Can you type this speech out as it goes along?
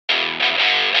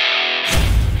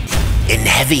In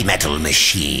heavy metal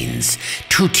machines,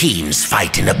 two teams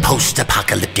fight in a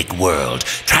post-apocalyptic world,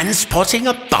 transporting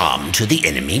a bomb to the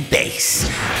enemy base.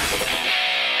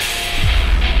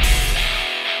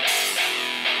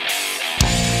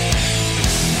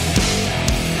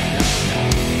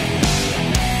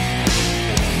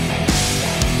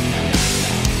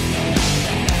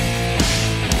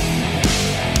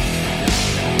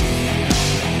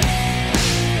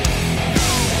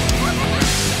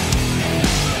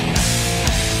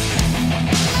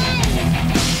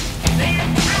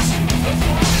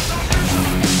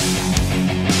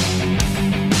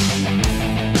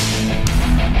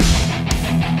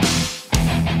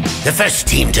 The first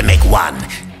team to make 1,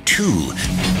 2,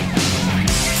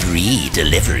 3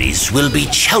 deliveries will be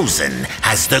chosen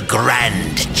as the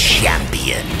Grand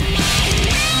Champion.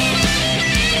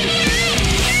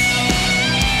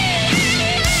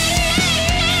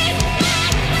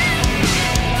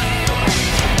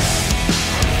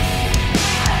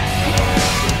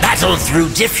 Battle through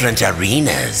different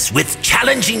arenas with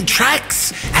challenging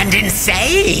tracks and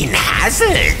insane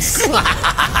hazards.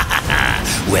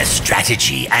 Where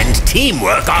strategy and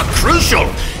teamwork are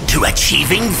crucial to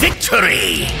achieving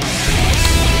victory.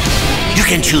 You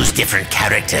can choose different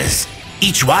characters,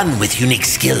 each one with unique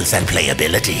skills and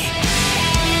playability.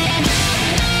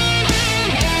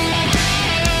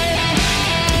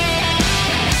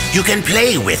 You can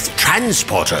play with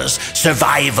transporters,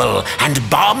 survival, and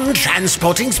bomb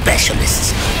transporting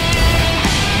specialists.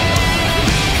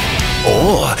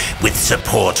 Or with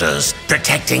supporters,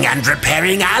 protecting and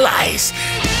repairing allies.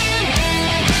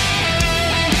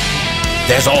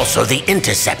 There's also the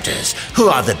interceptors, who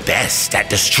are the best at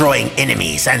destroying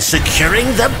enemies and securing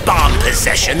the bomb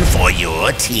possession for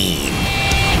your team.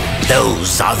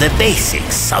 Those are the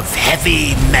basics of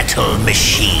heavy metal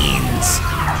machines.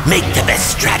 Make the best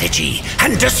strategy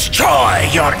and destroy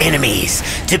your enemies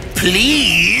to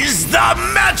please the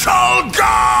Metal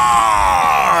God!